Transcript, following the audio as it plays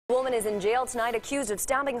A woman is in jail tonight accused of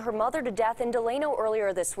stabbing her mother to death in Delano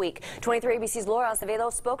earlier this week. 23 ABC's Laura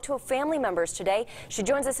Acevedo spoke to family members today. She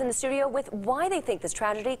joins us in the studio with why they think this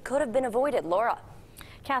tragedy could have been avoided. Laura.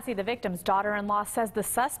 Cassie, the victim's daughter-in-law, says the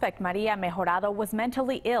suspect, Maria Mejorado, was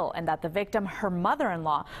mentally ill and that the victim, her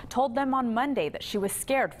mother-in-law, told them on Monday that she was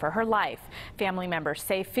scared for her life. Family members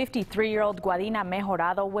say 53-year-old Guadina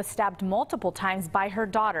Mejorado was stabbed multiple times by her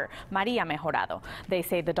daughter, Maria Mejorado. They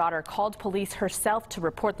say the daughter called police herself to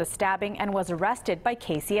report the stabbing and was arrested by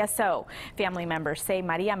KCSO. Family members say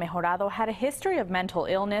Maria Mejorado had a history of mental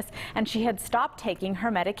illness and she had stopped taking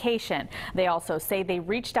her medication. They also say they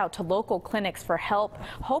reached out to local clinics for help,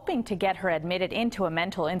 hoping to get her admitted into a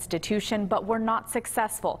mental institution, but were not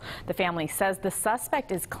successful. The family says the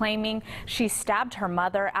suspect is claiming she stabbed her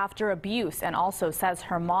mother after abuse and also says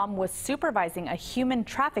her mom was supervising a human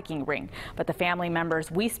trafficking ring. But the family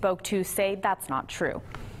members we spoke to say that's not true.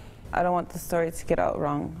 I don't want the story to get out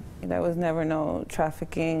wrong. There was never no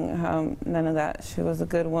trafficking, none of that. She was a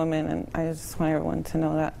good woman, and I just want everyone to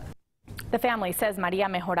know that. The family says Maria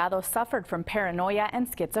Mejorado suffered from paranoia and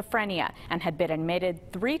schizophrenia and had been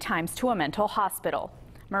admitted 3 times to a mental hospital.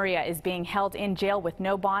 Maria is being held in jail with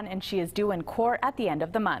no bond and she is due in court at the end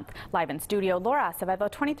of the month. Live in studio, Laura Acevedo,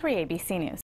 23 ABC News.